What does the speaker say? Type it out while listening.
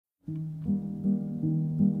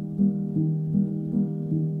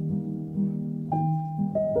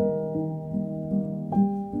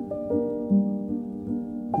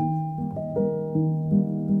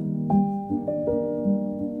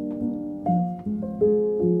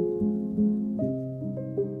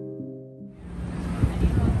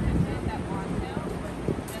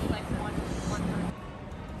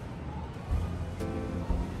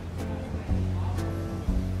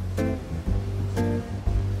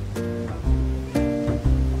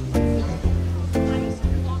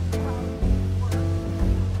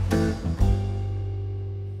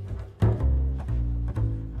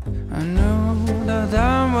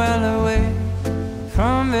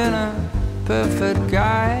perfect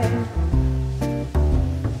guide.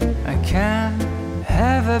 I can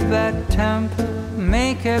have a bad temper,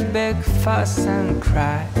 make a big fuss and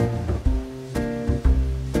cry.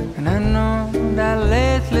 And I know that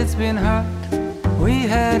lately it's been hard. We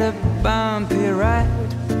had a bumpy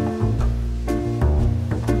ride.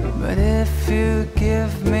 But if you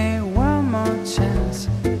give me one more chance,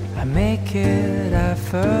 I make it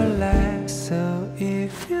effortless. So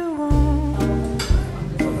if you want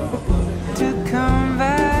to come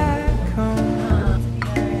back home,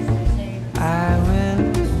 I will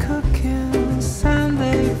cook you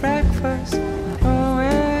Sunday breakfast all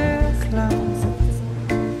week long.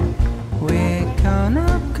 We're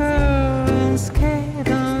gonna go and skate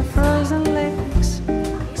on frozen lakes,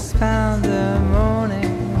 spend the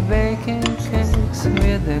morning baking cakes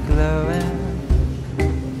with the glowing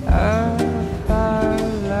of our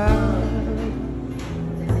love.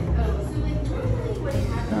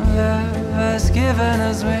 Love has given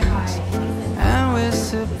us wings, and we're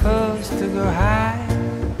supposed to go high.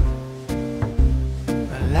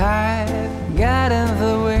 But life got in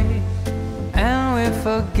the way, and we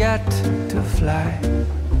forgot to fly.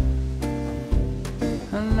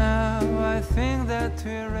 And now I think that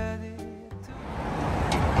we're ready.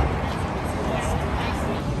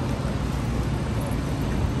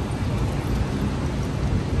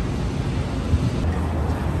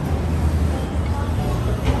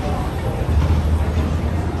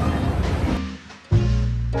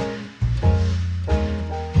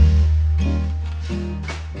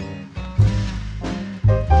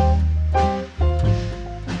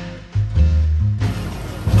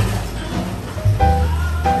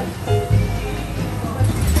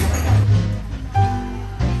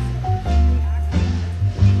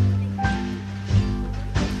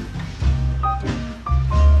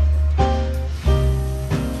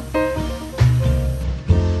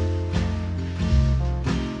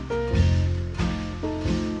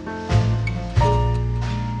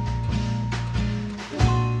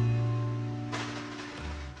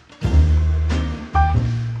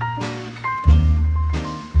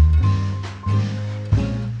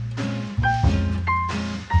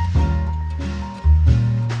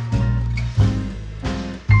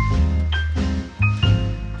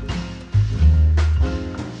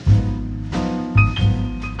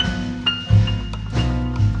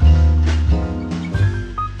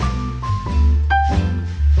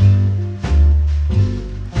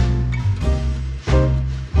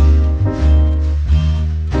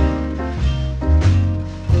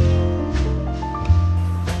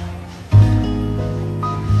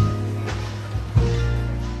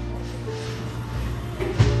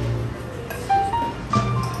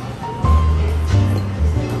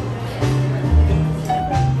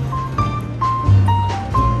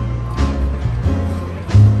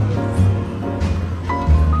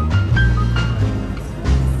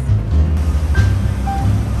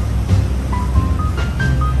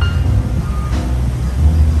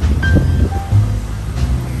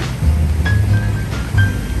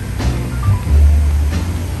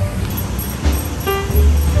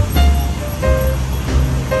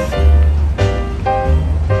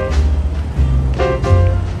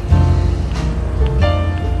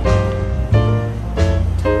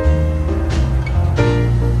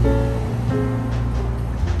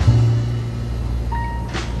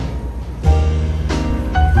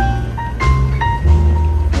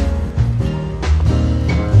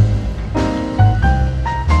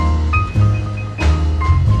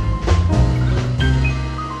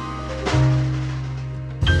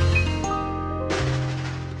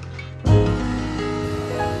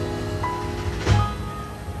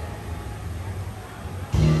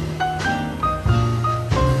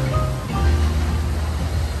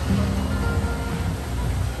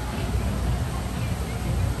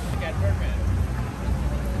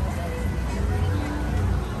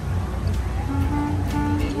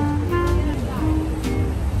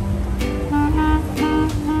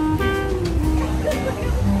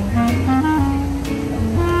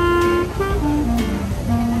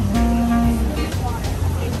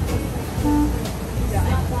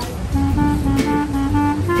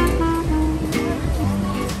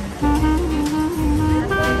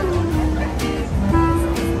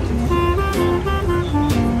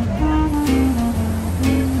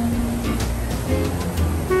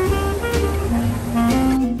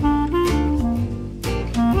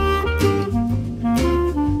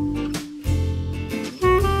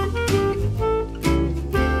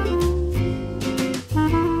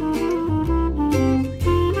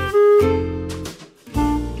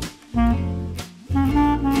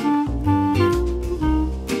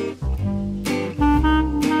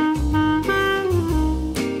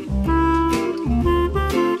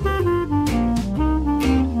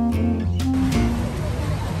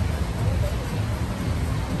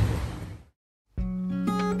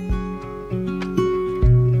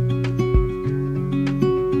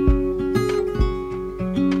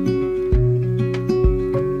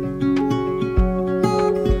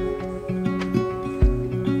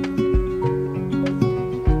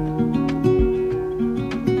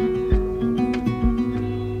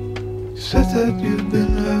 Said that you've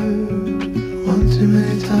been hurt one too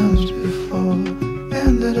many times before.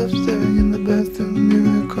 Ended up staring in the bathroom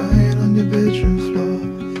mirror, crying on your bedroom floor.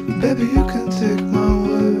 Baby, you can take my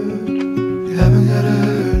word, you haven't gotta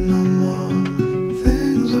hurt no more.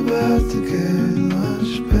 Things are about to get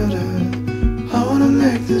much better. I wanna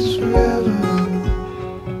make this forever.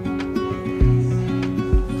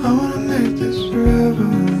 I wanna make this forever.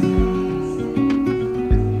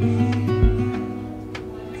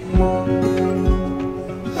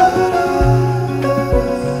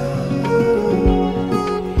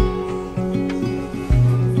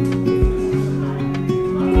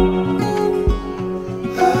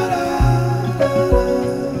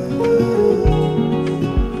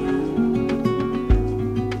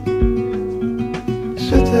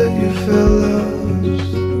 Said that you felt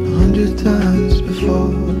lost 100 times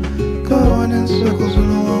before.